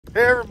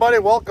Hey everybody,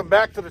 welcome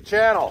back to the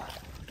channel.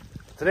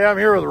 Today I'm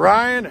here with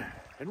Ryan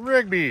and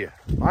Rigby,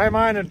 my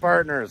mining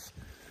partners.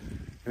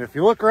 And if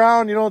you look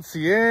around, you don't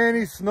see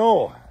any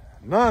snow.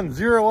 None,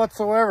 zero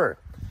whatsoever.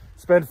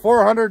 It's been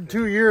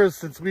 402 years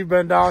since we've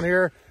been down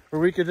here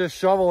where we could just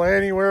shovel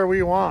anywhere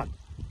we want.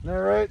 Isn't that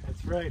right?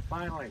 That's right,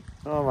 finally.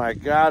 Oh my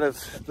God,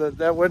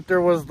 that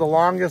winter was the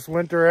longest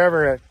winter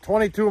ever at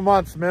 22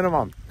 months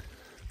minimum.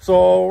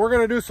 So we're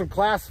gonna do some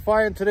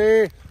classifying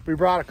today. We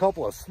brought a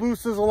couple of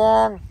sluices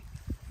along.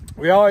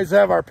 We always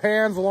have our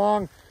pans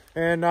along,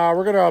 and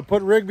we're gonna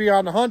put Rigby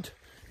on the hunt.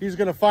 He's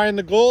gonna find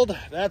the gold.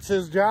 That's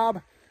his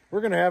job.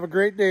 We're gonna have a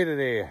great day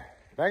today.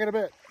 Back in a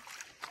bit.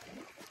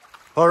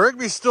 Well,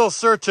 Rigby's still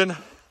searching.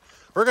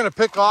 We're gonna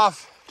pick up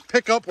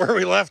where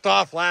we left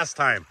off last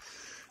time.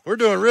 We're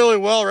doing really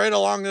well right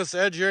along this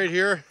edge right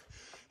here.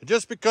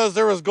 Just because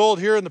there was gold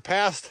here in the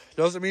past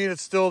doesn't mean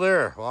it's still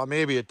there. Well,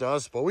 maybe it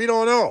does, but we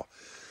don't know.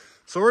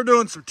 So we're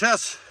doing some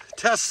test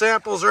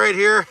samples right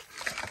here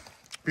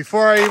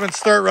before I even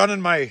start running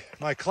my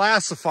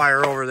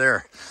classifier over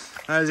there.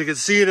 As you can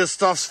see, this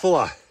stuff's full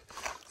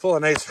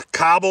of nice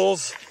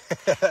cobbles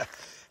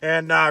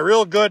and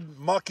real good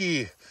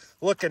mucky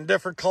looking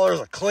different colors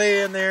of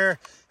clay in there.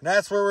 And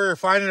that's where we were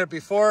finding it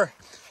before.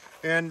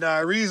 And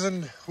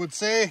Reason would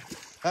say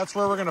that's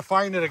where we're gonna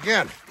find it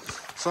again.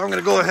 So I'm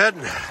gonna go ahead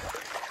and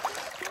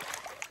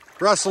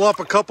rustle up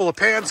a couple of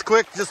pans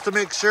quick just to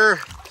make sure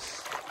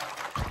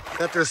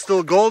that there's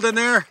still gold in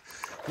there.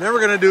 And then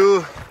we're gonna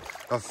do,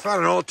 I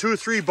don't know,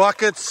 2-3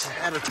 buckets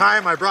at a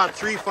time. I brought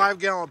 3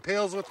 5-gallon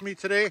pails with me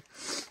today.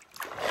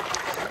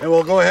 And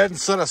we'll go ahead and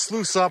set a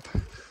sluice up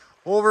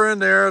over in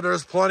there.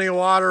 There's plenty of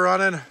water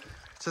running.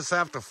 Just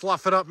have to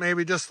fluff it up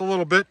maybe just a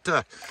little bit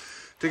to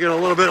get a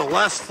little bit of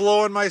less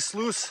flow in my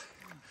sluice.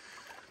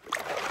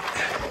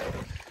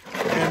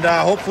 And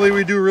hopefully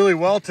we do really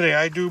well today.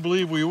 I do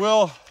believe we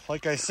will.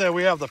 Like I said,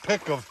 we have the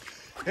pick of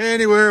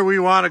anywhere we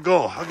want to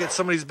go. I'll get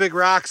some of these big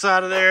rocks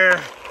out of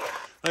there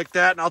like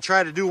that, and I'll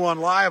try to do one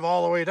live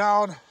all the way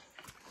down.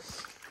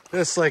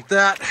 Just like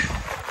that.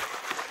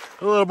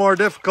 A little more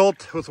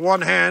difficult with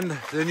one hand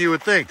than you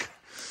would think.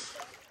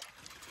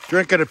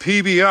 Drinking a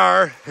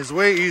PBR is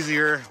way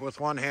easier with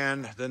one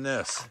hand than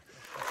this.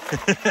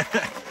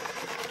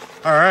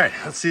 All right,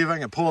 let's see if I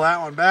can pull that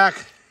one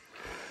back.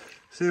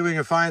 See if we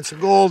can find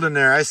some gold in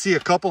there. I see a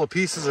couple of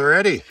pieces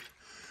already.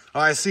 Oh,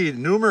 I see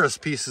numerous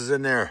pieces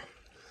in there.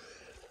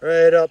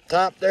 Right up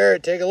top there,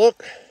 take a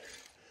look.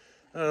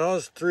 I don't know,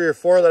 there's 3 or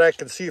 4 that I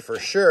can see for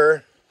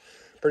sure.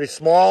 Pretty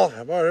small.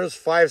 Oh, there's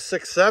 5,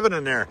 6, 7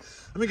 in there.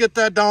 Let me get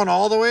that down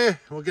all the way.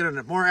 We'll get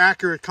a more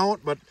accurate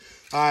count, but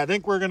I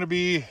think we're gonna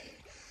be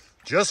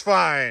just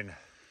fine.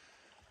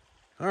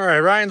 All right,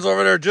 Ryan's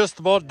over there just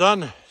about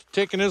done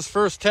taking his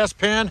first test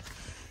pan,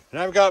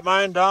 and I've got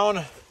mine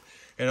down,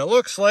 and it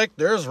looks like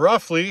there's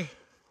roughly,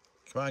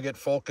 come on, get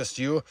focused,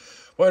 you.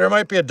 Well, there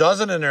might be a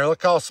dozen in there.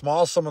 Look how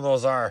small some of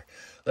those are.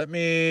 Let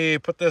me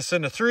put this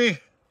into 3.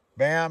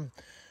 Bam.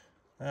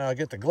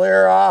 Get the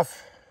glare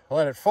off.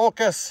 Let it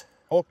focus.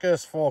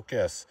 Focus,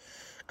 focus.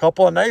 A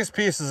couple of nice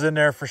pieces in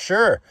there for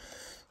sure.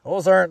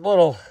 Those aren't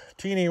little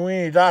teeny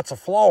weeny dots of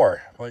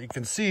flour, but you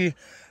can see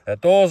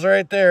that those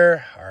right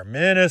there are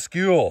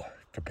minuscule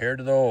compared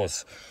to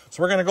those.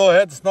 So we're going to go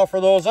ahead and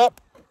snuffer those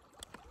up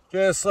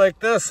just like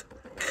this.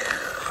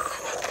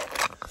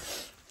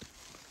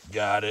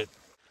 Got it.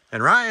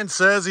 And Ryan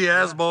says he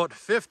has about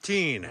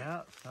 15.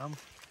 Yeah,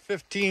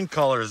 15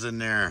 colors in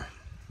there.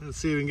 Let's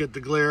see if we can get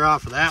the glare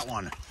off of that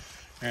one.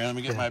 Here, let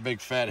me get my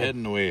big fat head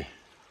in the way.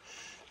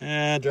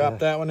 And drop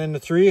that one into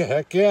 3.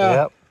 Heck yeah.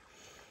 Yep.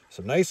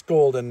 Some nice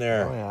gold in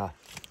there. Oh yeah.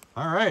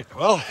 All right,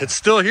 well, it's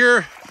still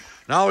here.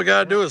 Now all we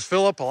gotta do is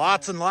fill up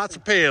lots and lots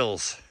of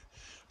pails.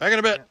 Back in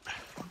a bit.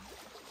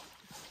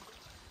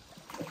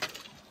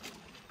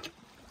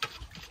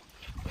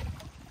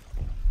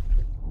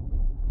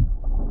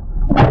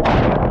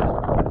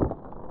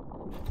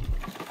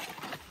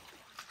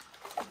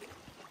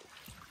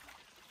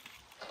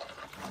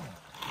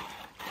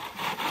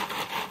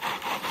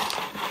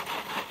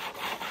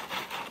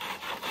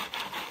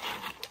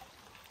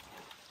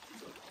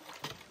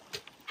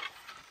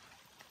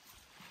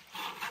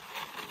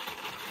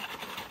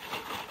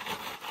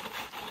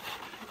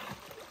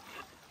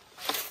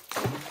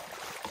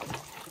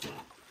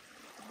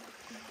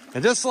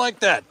 And just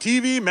like that,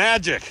 TV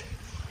magic.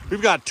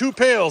 We've got 2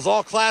 pails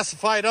all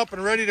classified up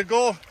and ready to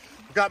go.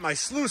 I've got my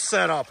sluice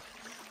set up.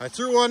 I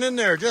threw one in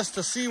there just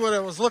to see what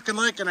it was looking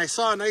like, and I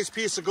saw a nice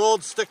piece of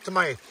gold stick to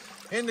my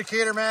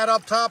indicator mat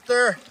up top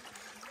there.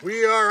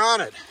 We are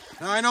on it.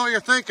 Now I know what you're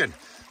thinking.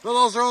 Well,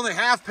 those are only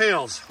half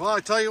pails. Well, I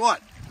tell you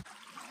what.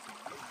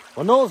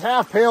 When those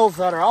half pails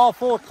that are all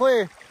full of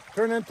clay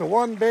turn into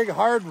one big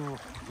hard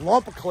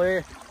lump of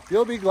clay,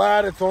 you'll be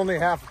glad it's only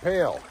half a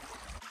pail.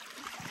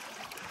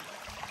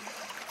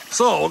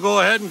 So we'll go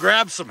ahead and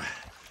grab some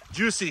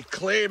juicy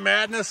clay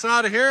madness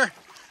out of here.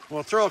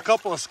 We'll throw a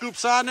couple of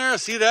scoops on there.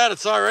 See that?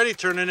 It's already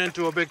turning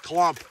into a big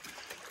clump.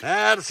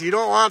 You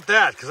don't want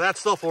that, because that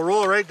stuff will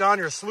roll right down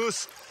your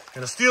sluice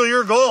and steal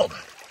your gold.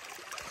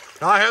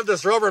 Now I have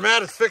this rubber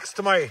mat fixed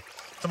to my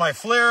to my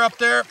flare up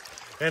there,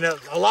 and it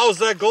allows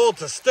that gold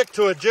to stick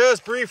to it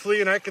just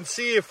briefly, and I can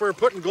see if we're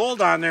putting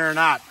gold on there or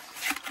not.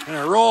 And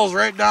it rolls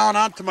right down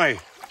onto my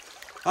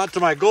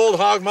Gold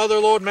Hog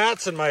motherlode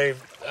mats and my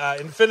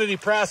Infinity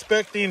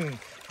Prospecting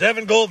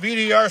Devon Gold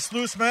VDR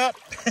sluice mat.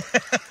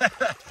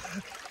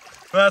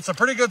 But it's a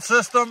pretty good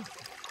system,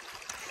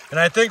 and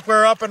I think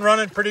we're up and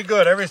running pretty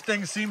good.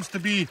 Everything seems to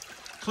be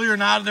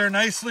clearing out of there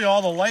nicely,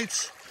 all the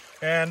lights,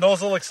 and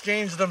those will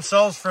exchange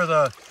themselves for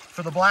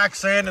the black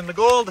sand and the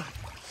gold.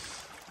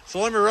 So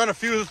let me run a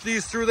few of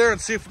these through there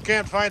and see if we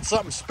can't find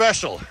something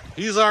special.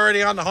 He's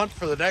already on the hunt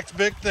for the next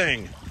big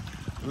thing.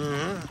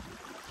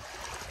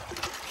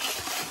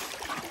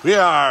 We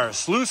are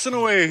sluicing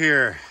away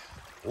here.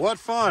 What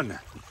fun.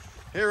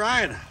 Hey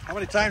Ryan, how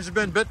many times have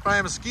you been bit by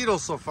a mosquito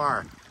so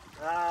far?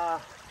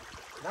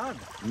 None.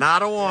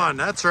 Not a one,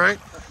 that's right.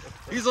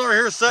 He's over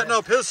here setting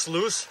up his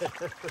sluice.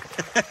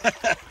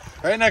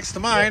 Right next to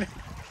mine.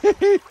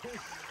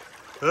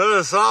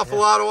 There's an awful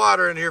lot of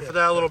water in here for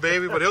that little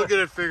baby, but he'll get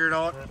it figured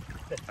out.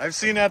 I've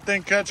seen that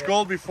thing catch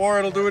gold before,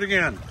 it'll do it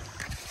again.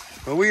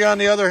 But we, on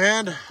the other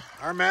hand,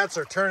 our mats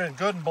are turning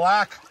good and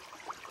black.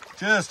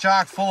 Just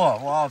chock full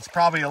of, well, it's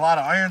probably a lot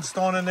of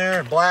ironstone in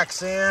there and black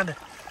sand,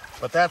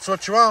 but that's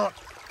what you want.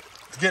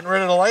 It's getting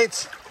rid of the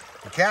lights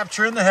and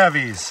capturing the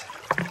heavies.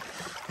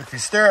 If you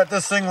stare at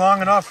this thing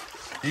long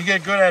enough, you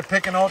get good at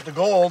picking out the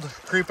gold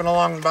creeping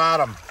along the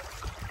bottom.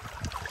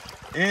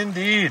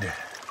 Indeed.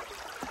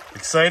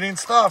 Exciting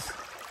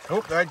stuff.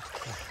 Oh,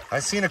 I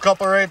seen a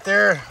couple right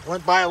there.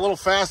 Went by a little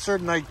faster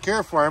than I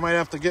care for. I might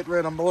have to get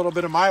rid of a little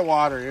bit of my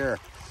water here.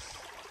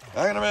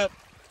 Back in a minute.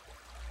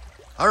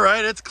 All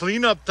right, it's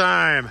cleanup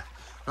time.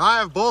 Now I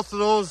have both of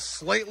those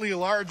slightly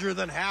larger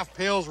than half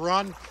pails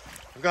run.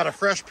 I've got a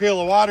fresh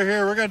pail of water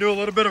here. We're gonna do a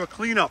little bit of a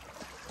cleanup.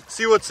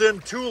 See what's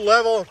in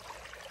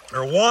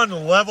one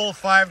level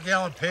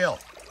 5-gallon pail.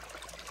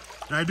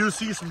 And I do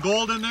see some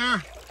gold in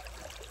there.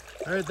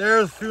 Right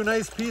there's a few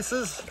nice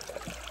pieces.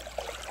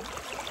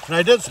 And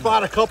I did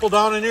spot a couple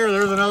down in here.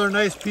 There's another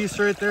nice piece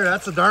right there.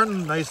 That's a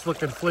darn nice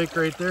looking flake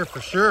right there for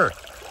sure.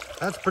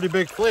 That's a pretty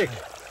big flake.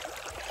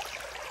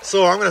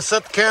 So I'm gonna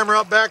set the camera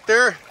up back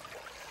there,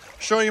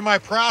 show you my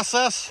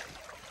process.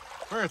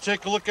 We're gonna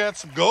take a look at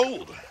some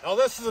gold. Now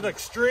this is an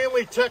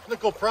extremely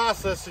technical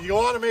process, so you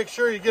wanna make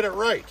sure you get it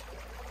right.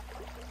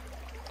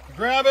 You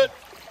grab it,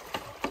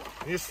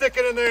 and you stick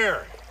it in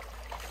there.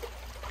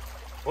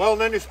 Well,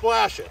 and then you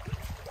splash it.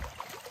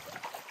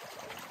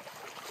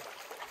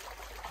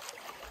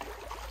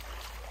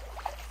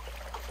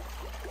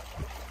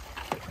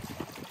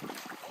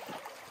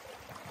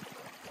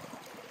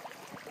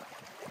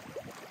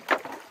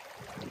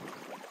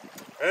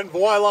 And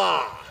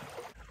voila!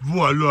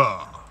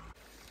 Voila!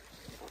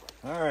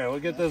 All right, we'll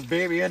get this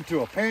baby into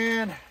a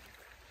pan.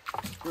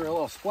 Do a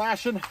little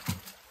splashing.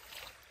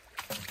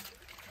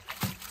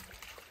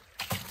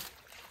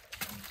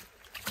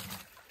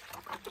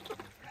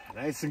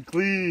 Nice and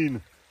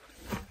clean.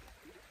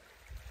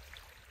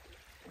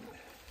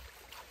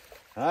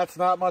 That's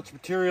not much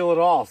material at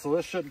all, so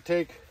this shouldn't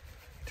take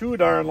too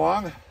darn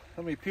long.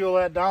 Let me peel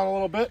that down a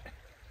little bit.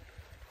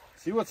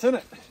 See what's in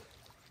it.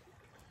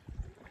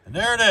 And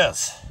there it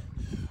is.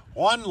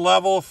 One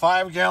level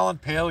 5-gallon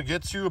pail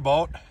gets you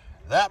about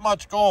that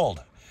much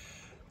gold.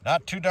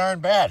 Not too darn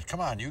bad. Come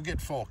on, you get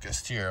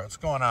focused here. What's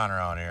going on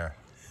around here?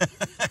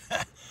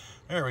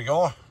 There we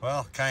go.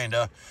 Well,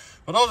 kinda.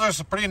 But those are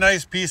some pretty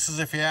nice pieces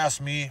if you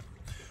ask me.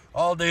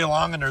 All day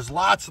long, and there's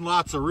lots and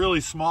lots of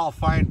really small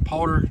fine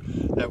powder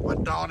that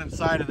went down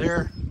inside of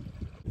there.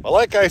 Well,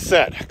 like I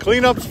said,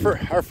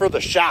 cleanups are for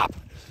the shop.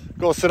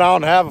 Go sit down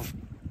and have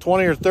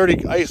 20 or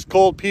 30 ice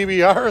cold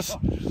PBRs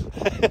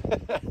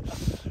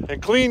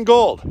and clean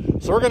gold.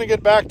 So we're gonna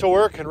get back to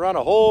work and run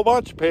a whole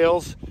bunch of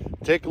pails,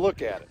 take a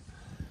look at it.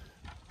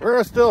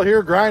 We're still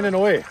here grinding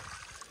away,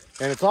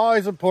 and it's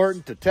always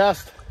important to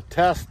test.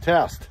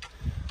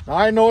 Now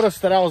I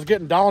noticed that I was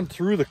getting down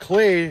through the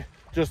clay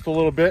just a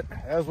little bit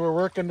as we're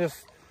working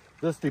this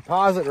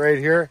deposit right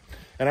here,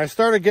 and I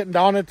started getting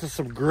down into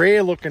some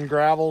gray looking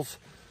gravels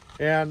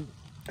and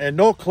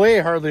no clay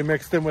hardly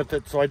mixed in with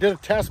it. So I did a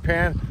test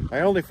pan. I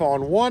only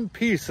found one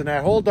piece in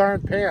that whole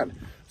darn pan.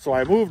 So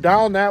I moved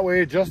down that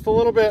way just a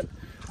little bit,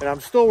 and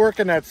I'm still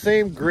working that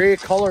same gray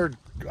colored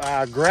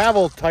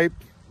gravel type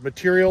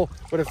material,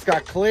 but it's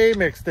got clay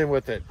mixed in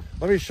with it.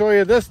 Let me show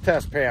you this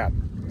test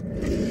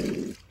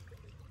pan.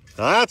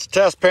 Now that's a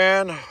test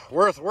pan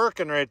worth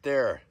working right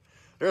there.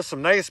 There's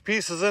some nice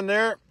pieces in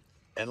there,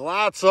 and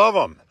lots of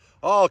them.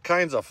 All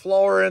kinds of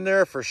flour in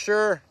there for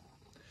sure.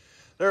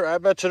 I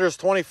bet you there's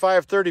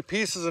 25, 30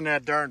 pieces in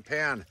that darn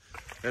pan.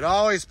 It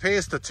always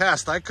pays to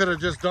test. I could have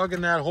just dug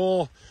in that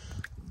hole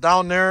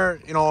down there,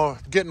 you know,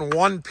 getting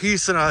one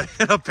piece in a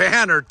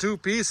pan or two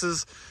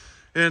pieces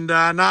and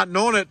not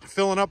knowing it,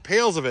 filling up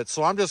pails of it.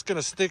 So I'm just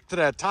gonna stick to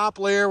that top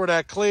layer where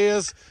that clay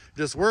is,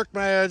 just work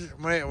my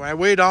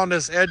way down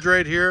this edge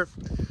right here.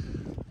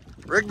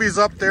 Rigby's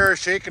up there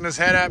shaking his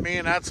head at me,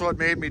 and that's what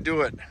made me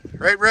do it.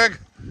 Right, Rig?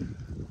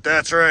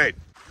 That's right.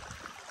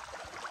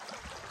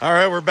 All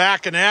right, we're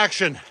back in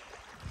action.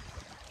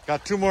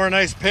 Got 2 more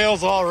nice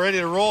pails all ready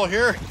to roll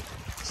here.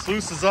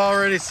 Sluice is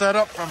already set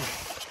up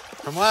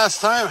from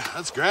last time.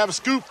 Let's grab a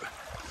scoop.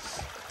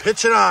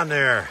 Pitch it on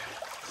there.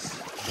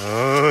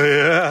 Oh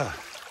yeah.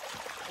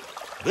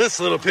 This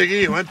little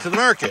piggy went to the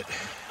market.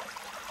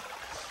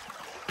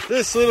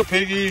 This little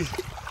piggy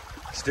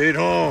stayed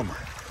home.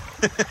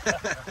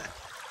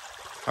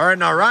 All right,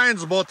 now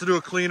Ryan's about to do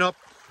a cleanup,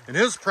 and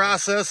his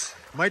process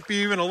might be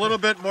even a little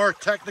bit more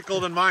technical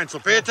than mine, so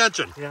pay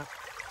attention. Yeah.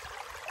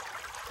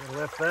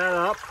 Lift that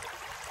up.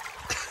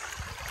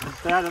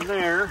 Put that in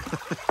there.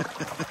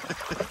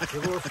 Give a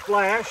little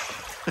splash.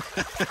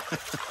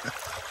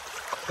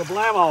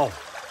 Kablamo.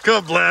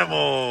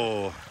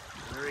 Kablamo.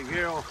 There we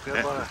go. Got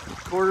about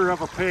a quarter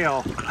of a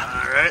pail. All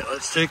right,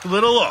 let's take a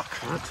little look.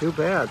 Not too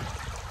bad.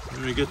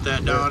 Let me get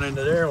that down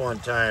into there one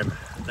time.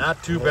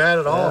 Not too bad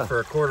at all for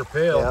a quarter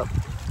pail. Yep.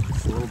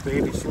 It's a little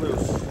baby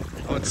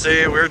sluice. I would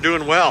say we're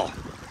doing well.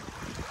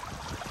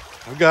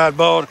 I've got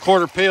about a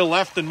quarter pail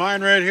left in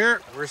mine right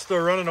here. We're still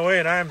running away,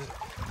 and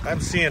I'm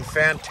seeing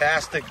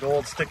fantastic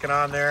gold sticking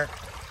on there.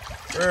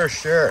 For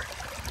sure.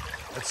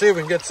 Let's see if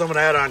we can get some of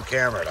that on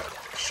camera to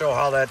show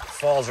how that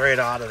falls right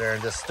out of there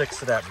and just sticks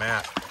to that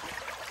mat.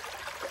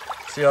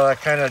 See how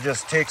that kind of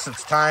just takes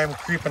its time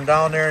creeping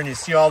down there, and you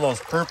see all those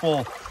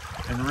purple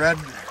and red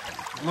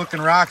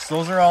looking rocks.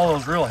 Those are all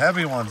those real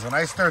heavy ones. When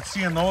I start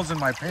seeing those in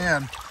my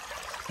pan,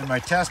 in my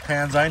test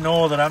pans, I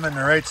know that I'm in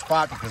the right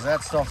spot because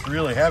that stuff's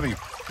really heavy.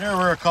 There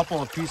were a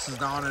couple of pieces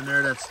down in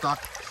there that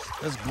stuck.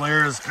 This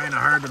glare is kind of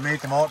hard to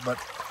make them out, but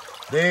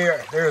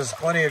there's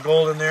plenty of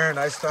gold in there, and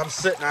I'm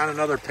sitting on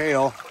another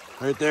pail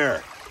right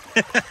there.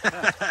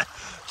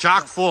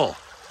 Chock full.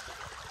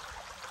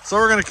 So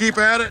we're going to keep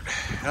at it,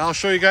 and I'll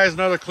show you guys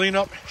another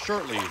cleanup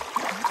shortly.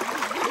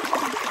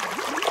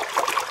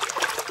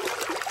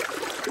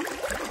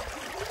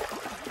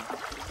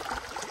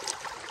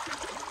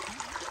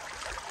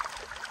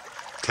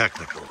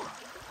 Technical.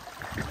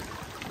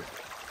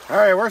 All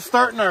right, we're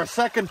starting our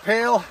second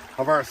pail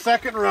of our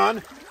second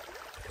run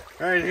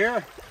right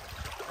here.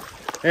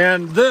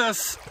 And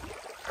this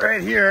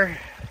right here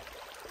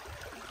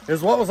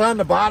is what was on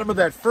the bottom of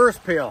that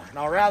first pail.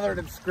 Now, rather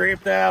than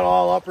scrape that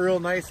all up real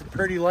nice and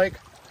pretty like,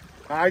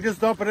 I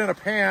just dump it in a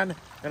pan.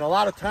 And a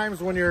lot of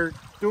times when you're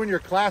doing your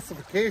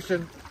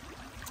classification,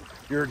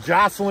 you're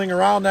jostling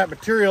around that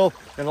material,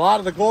 and a lot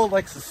of the gold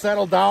likes to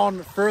settle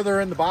down further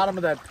in the bottom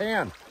of that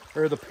pan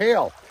or the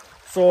pail.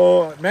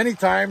 So many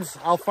times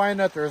I'll find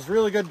that there's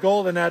really good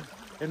gold in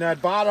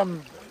that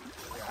bottom,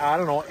 I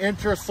don't know,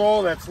 inch or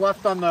so that's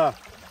left on the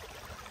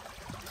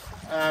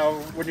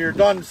when you're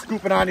done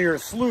scooping onto your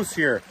sluice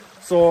here.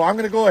 So I'm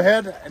gonna go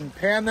ahead and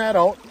pan that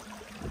out.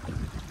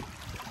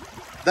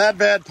 That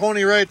bad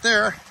pony right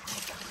there.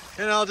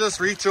 And I'll just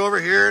reach over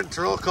here and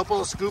throw a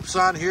couple of scoops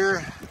on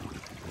here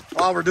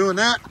while we're doing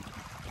that.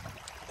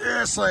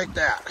 Just like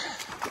that.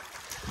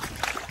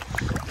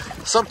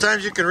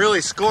 Sometimes you can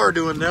really score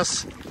doing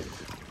this,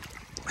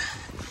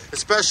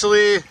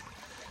 especially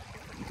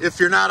if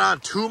you're not on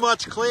too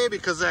much clay,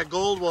 because that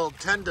gold will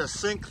tend to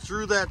sink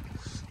through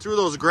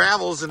those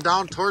gravels and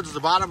down towards the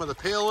bottom of the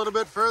pail a little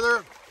bit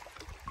further.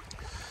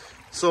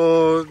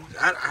 So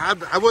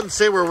I wouldn't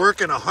say we're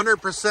working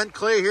 100%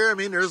 clay here. I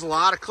mean, there's a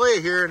lot of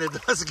clay here, and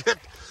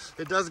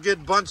it does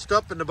get bunched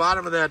up in the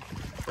bottom of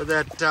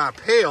that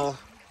pail.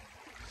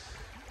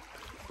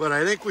 But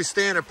I think we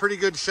stand a pretty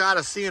good shot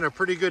of seeing a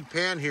pretty good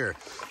pan here.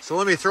 So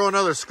let me throw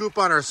another scoop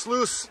on our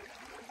sluice.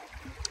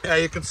 Yeah,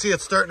 you can see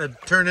it's starting to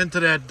turn into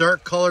that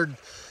dark colored,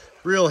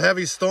 real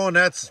heavy stone.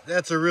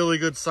 That's a really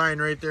good sign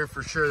right there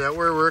for sure that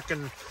we're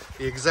working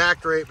the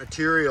exact right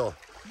material.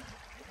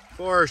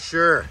 For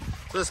sure.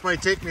 So this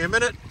might take me a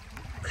minute.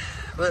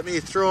 Let me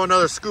throw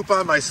another scoop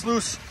on my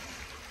sluice,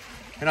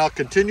 and I'll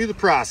continue the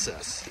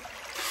process.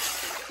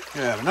 We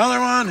have another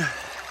one.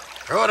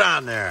 Throw it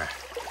on there.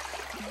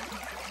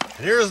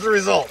 And here's the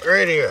result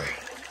right here.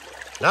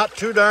 Not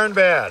too darn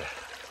bad.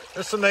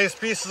 There's some nice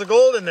pieces of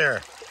gold in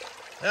there.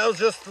 That was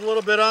just a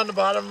little bit on the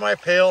bottom of my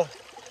pail.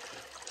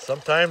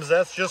 Sometimes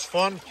that's just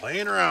fun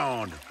playing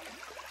around.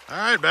 All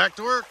right, back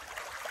to work.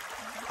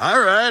 All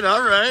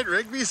right.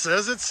 Rigby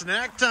says it's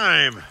snack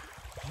time.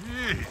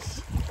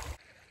 Jeez.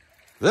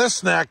 This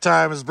snack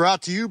time is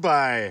brought to you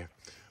by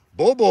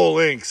Bobo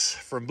Links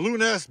from Blue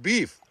Nest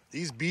Beef.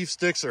 These beef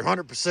sticks are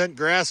 100%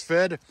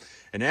 grass-fed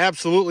and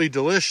absolutely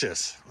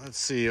delicious. Let's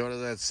see, what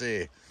does that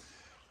say?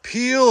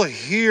 Peel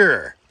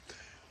here.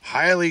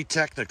 Highly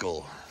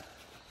technical.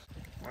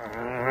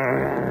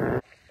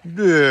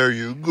 There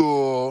you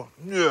go.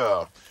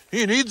 Yeah,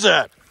 he needs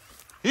that.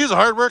 He's a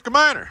hard-working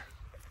miner.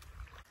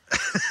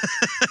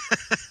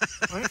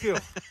 Thank you.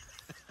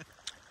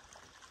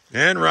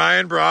 And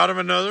Ryan brought him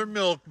another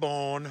milk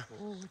bone.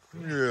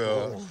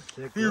 Yeah,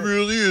 he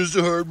really is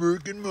a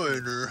hard-working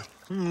miner.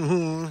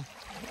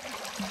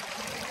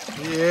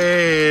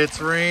 Yay, it's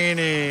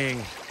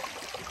raining.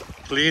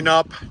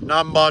 Cleanup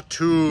number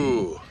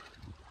 2.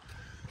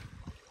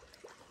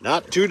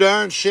 Not too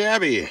darn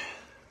shabby.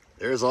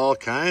 There's all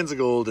kinds of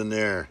gold in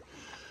there.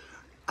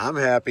 I'm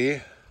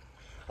happy.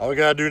 All we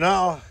gotta do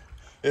now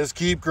is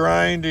keep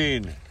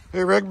grinding.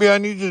 Hey, Rigby, I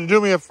need you to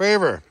do me a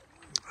favor.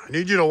 I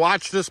need you to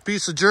watch this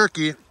piece of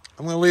jerky.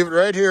 I'm going to leave it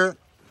right here.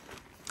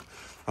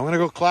 I'm going to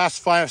go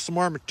classify some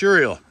more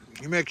material.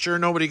 You make sure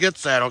nobody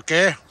gets that,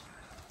 okay?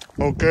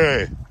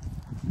 Okay.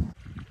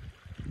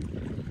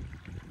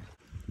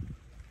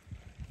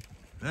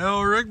 Now,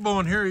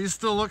 Rigbone here, he's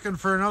still looking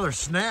for another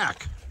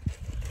snack.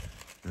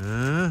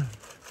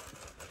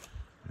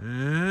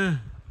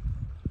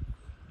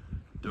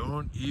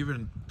 Don't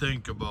even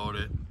think about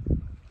it.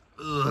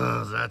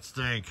 Ugh, that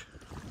stink.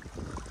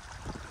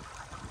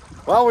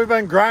 Well, we've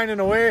been grinding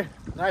away.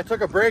 I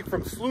took a break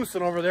from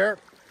sluicing over there.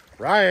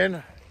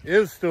 Ryan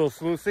is still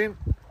sluicing.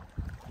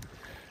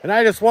 And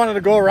I just wanted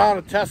to go around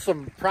and test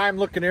some prime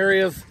looking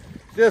areas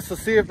just to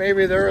see if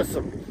maybe there are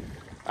some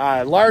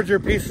larger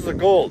pieces of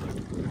gold.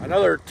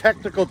 Another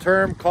technical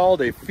term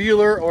called a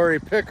feeler or a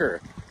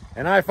picker.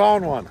 And I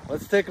found one.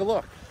 Let's take a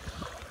look.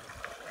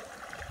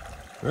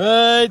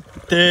 Right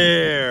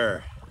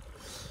there.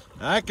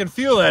 I can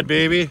feel that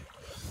baby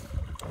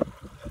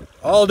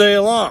all day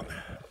long,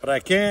 but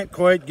I can't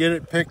quite get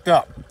it picked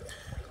up.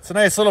 It's a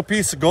nice little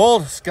piece of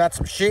gold. It's got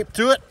some shape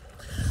to it.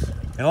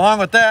 And along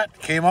with that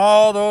came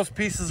all those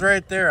pieces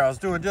right there. I was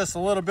doing just a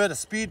little bit of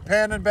speed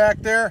panning back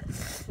there.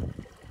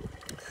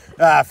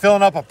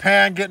 Filling up a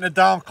pan, getting it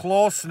down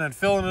close, and then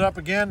filling it up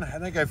again. I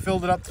think I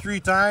filled it up 3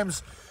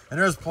 times, and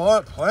there's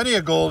plenty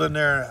of gold in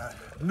there.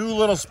 New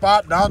little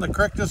spot down the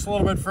creek just a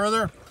little bit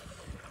further.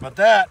 But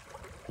that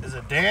is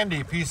a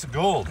dandy piece of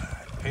gold.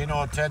 Pay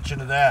no attention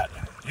to that.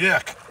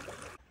 Yuck.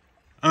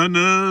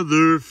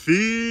 Another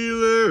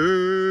feeler.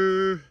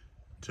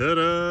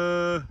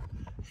 Ta-da.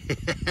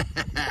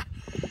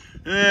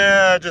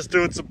 Yeah, just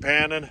doing some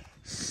panning.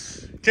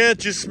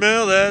 Can't you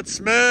smell that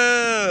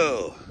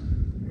smell?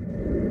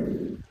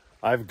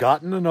 I've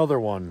gotten another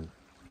one.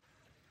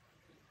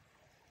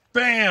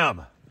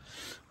 Bam!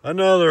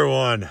 Another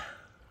one.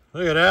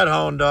 Look at that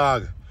hound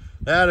dog.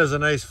 That is a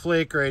nice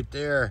flake right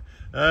there.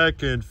 I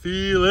can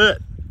feel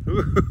it.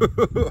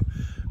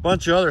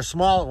 Bunch of other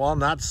small, well,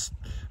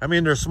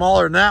 they're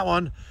smaller than that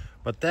one,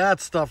 but that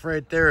stuff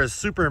right there is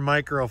super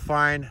micro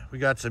fine. We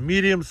got some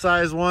medium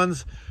sized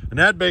ones and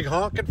that big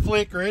honking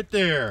flake right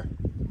there.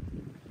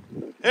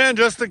 And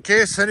just in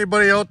case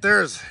anybody out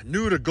there is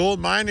new to gold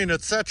mining,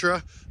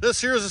 etc.,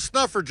 this here is a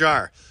snuffer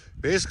jar.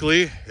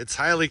 Basically, it's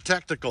highly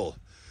technical.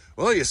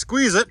 Well, you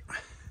squeeze it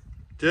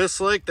just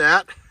like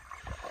that,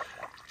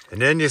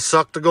 and then you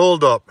suck the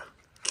gold up.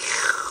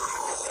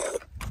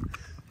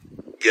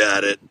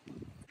 Got it.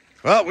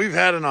 Well, we've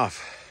had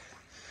enough.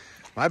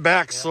 My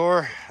back's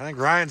sore. I think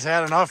Ryan's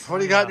had enough. What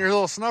do you got in your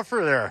little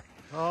snuffer there?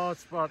 Oh,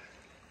 it's about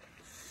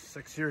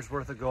 6 years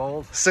worth of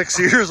gold. 6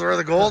 years worth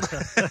of gold?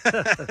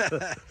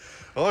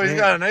 Oh, he's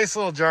got a nice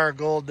little jar of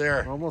gold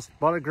there. Almost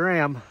about a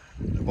gram.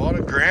 About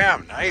a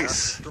gram.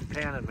 Nice. For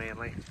panning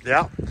mainly.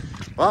 Yeah.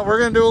 Well, we're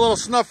going to do a little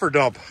snuffer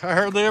dump. I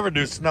hardly ever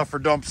do snuffer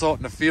dumps out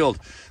in the field.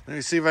 Let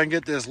me see if I can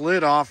get this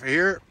lid off of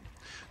here.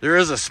 There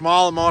is a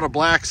small amount of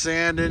black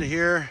sand in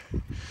here.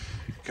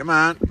 Come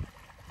on.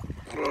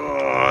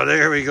 Oh,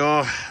 there we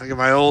go. Look at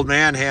my old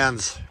man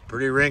hands.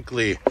 Pretty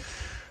wrinkly.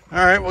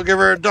 All right, we'll give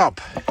her a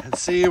dump and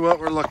see what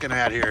we're looking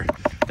at here.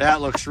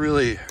 That looks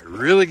really,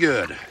 really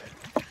good.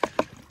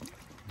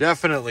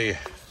 Definitely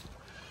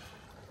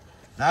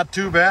not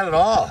too bad at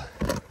all.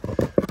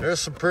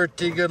 There's some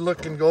pretty good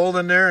looking gold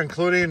in there,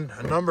 including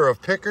a number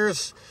of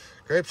pickers.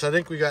 Grapes, I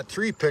think we got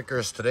 3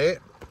 pickers today.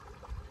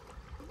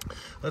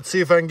 Let's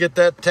see if I can get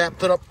that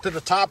tapped up to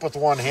the top with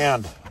one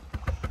hand.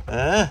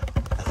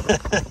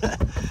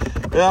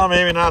 Well,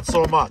 maybe not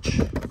so much.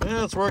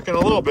 Yeah, it's working a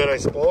little bit, I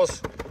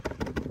suppose.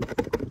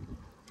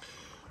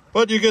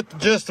 But you get the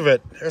gist of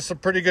it. There's some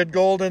pretty good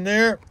gold in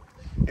there.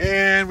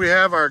 And we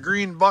have our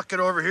green bucket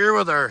over here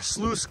with our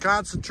sluice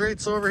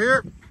concentrates over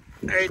here.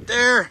 Right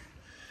there.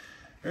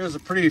 There's a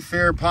pretty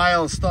fair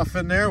pile of stuff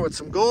in there with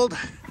some gold.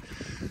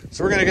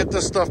 So we're going to get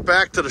this stuff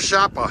back to the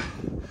shop of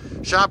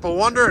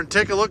wonder and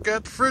take a look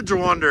at the fridge of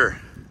wonder.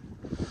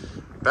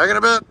 Back in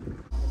a bit.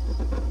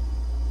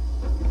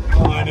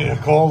 Oh, I need a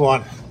cold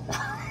one.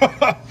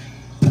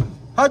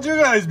 How'd you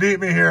guys beat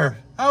me here?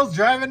 I was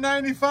driving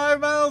 95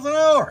 miles an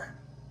hour.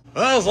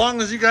 Well, as long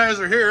as you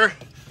guys are here,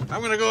 I'm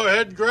going to go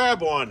ahead and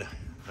grab one.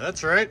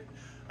 That's right,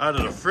 out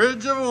of the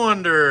fridge of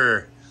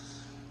wonder.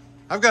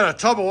 I've got a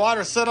tub of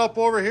water set up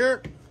over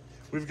here.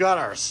 We've got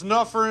our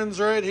snufferins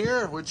right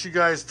here, which you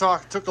guys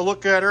took a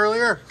look at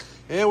earlier.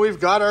 And we've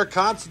got our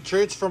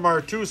concentrates from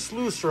our 2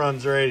 sluice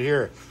runs right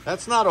here.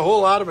 That's not a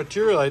whole lot of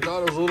material. I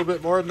thought it was a little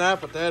bit more than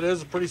that, but that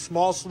is a pretty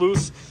small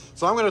sluice.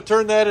 So I'm going to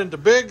turn that into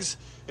bigs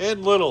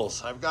and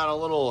littles. I've got a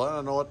little, I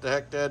don't know what the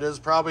heck that is,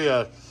 probably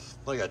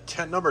like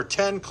a number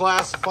 10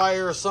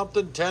 classifier or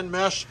something, 10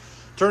 mesh.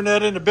 Turn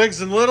that into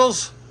bigs and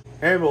littles.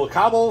 And we'll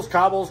cobbles.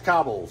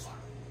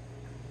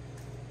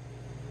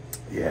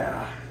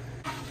 Yeah.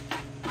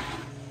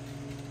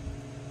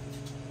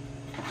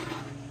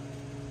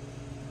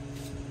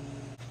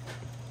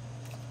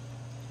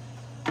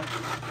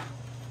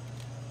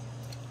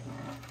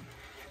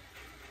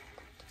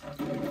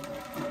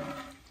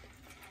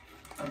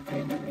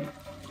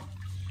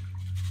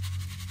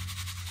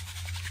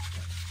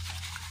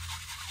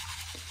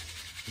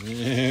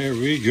 There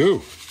we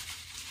go.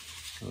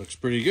 Looks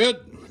pretty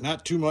good.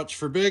 Not too much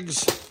for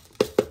bigs,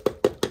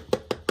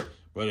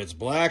 but it's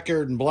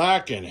blacker than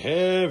black and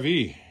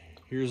heavy.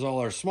 Here's all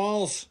our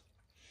smalls.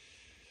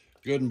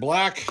 Good and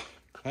black.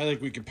 I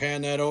think we can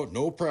pan that out,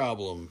 no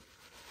problem.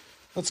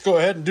 Let's go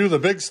ahead and do the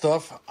big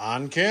stuff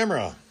on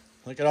camera.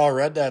 Look at how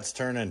red that's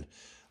turning.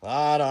 A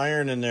lot of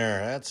iron in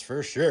there, that's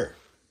for sure.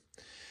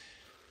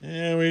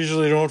 And we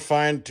usually don't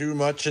find too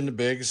much in the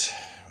bigs.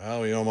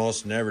 Well, we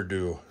almost never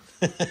do.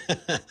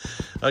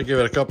 I'll give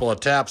it a couple of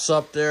taps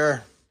up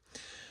there.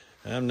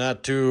 I'm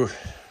not too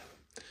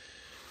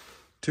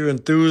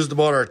enthused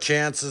about our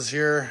chances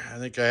here. I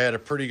think I had a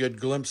pretty good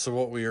glimpse of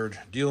what we were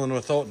dealing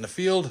with out in the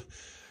field.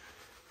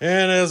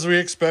 And as we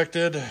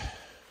expected,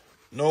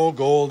 no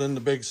gold in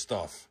the big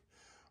stuff.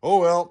 Oh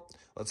well,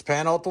 let's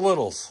pan out the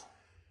littles.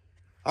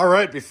 All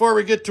right, before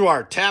we get to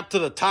our tap to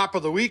the top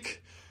of the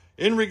week,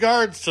 in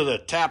regards to the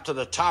tap to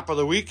the top of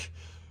the week,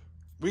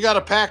 we got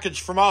a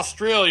package from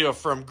Australia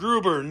from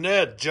Gruber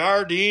Ned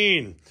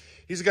Jardine.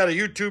 He's got a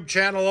YouTube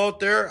channel out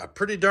there, a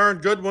pretty darn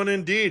good one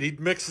indeed. He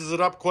mixes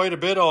it up quite a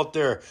bit out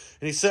there.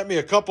 And he sent me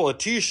a couple of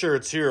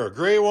t-shirts here, a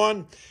gray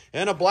one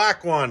and a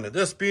black one.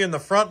 This being the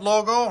front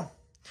logo,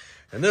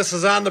 and this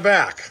is on the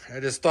back. I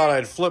just thought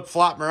I'd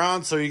flip-flop them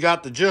around so you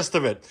got the gist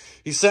of it.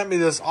 He sent me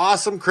this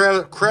awesome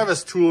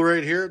crevice tool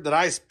right here that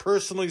I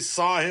personally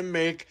saw him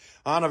make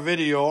on a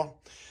video.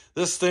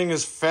 This thing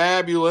is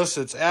fabulous.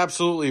 It's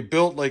absolutely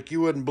built like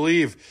you wouldn't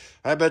believe.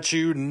 I bet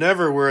you'd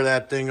never wear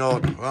that thing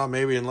out. Well,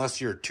 maybe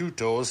unless you're two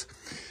toes.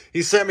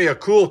 He sent me a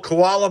cool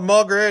koala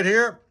mug right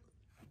here,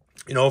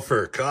 you know,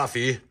 for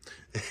coffee.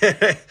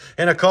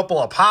 And a couple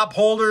of pop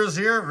holders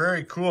here.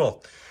 Very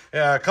cool.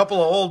 A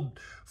couple of old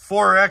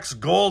 4X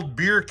gold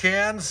beer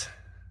cans.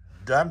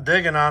 I'm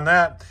digging on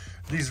that.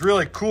 These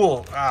really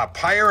cool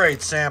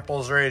pyrite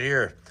samples right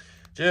here.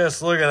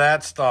 Just look at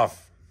that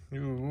stuff.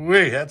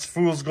 Wait, that's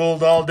fool's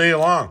gold all day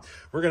long.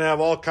 We're going to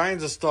have all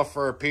kinds of stuff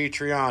for our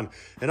Patreon.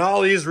 And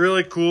all these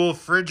really cool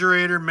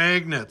refrigerator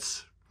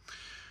magnets.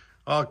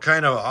 All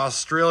kind of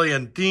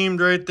Australian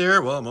themed right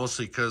there. Well,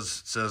 mostly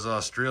because it says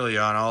Australia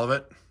on all of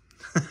it.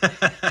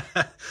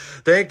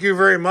 Thank you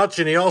very much.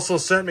 And he also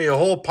sent me a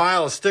whole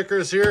pile of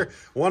stickers here.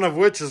 One of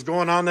which is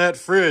going on that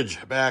fridge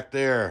back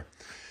there.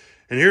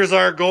 And here's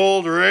our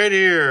gold right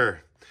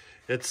here.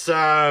 It's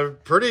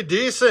pretty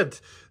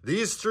decent.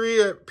 These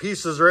three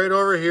pieces right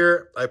over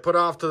here, I put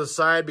off to the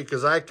side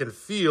because I can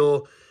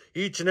feel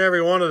each and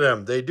every one of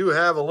them. They do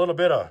have a little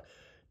bit of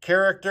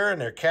character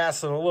and they're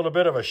casting a little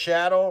bit of a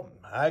shadow.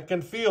 I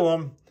can feel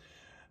them.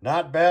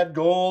 Not bad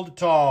gold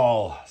at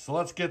all. So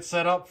let's get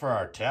set up for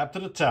our tap to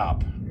the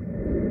top.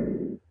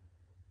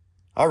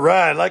 All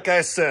right, like I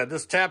said,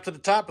 this tap to the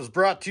top is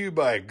brought to you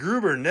by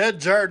Gruber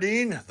Ned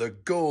Jardine, the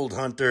Gold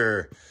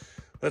Hunter.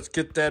 Let's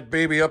get that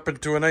baby up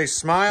into a nice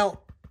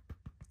smile.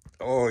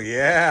 Oh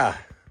yeah.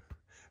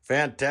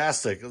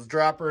 Fantastic. Let's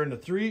drop her into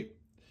 3.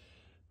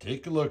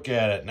 Take a look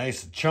at it.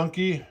 Nice and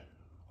chunky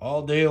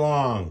all day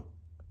long.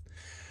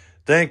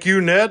 Thank you,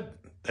 Ned.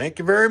 Thank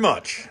you very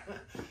much.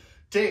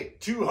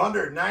 Take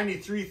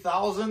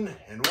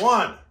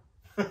 293,001.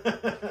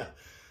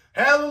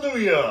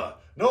 Hallelujah.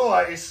 No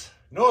ice,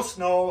 no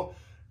snow,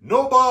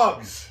 no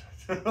bugs.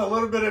 A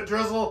little bit of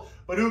drizzle,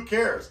 but who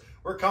cares?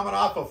 We're coming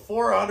off of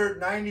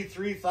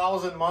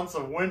 493,000 months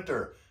of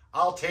winter.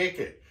 I'll take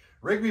it.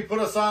 Rigby put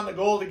us on the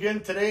gold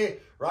again today.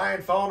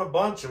 Ryan found a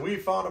bunch and we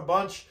found a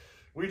bunch.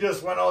 We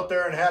just went out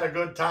there and had a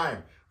good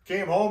time.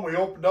 Came home, we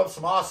opened up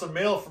some awesome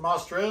mail from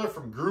Australia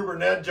from Gruber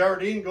Ned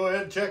Jardine. Go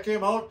ahead and check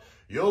him out.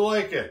 You'll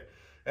like it.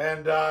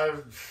 And I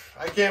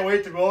can't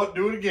wait to go out and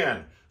do it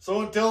again.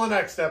 So until the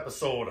next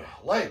episode,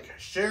 like,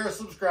 share,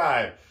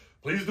 subscribe.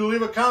 Please do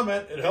leave a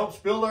comment. It helps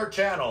build our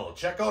channel.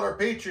 Check out our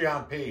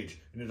Patreon page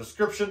in the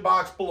description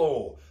box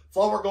below.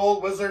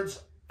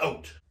 Flourgoldwizards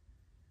out.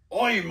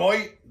 Oi,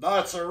 mate,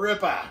 that's a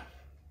ripper.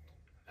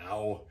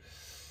 Ow.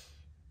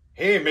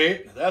 Hey,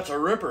 mate, that's a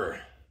ripper.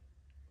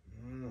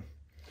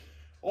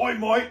 Oi,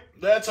 mate,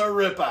 that's a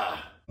ripper.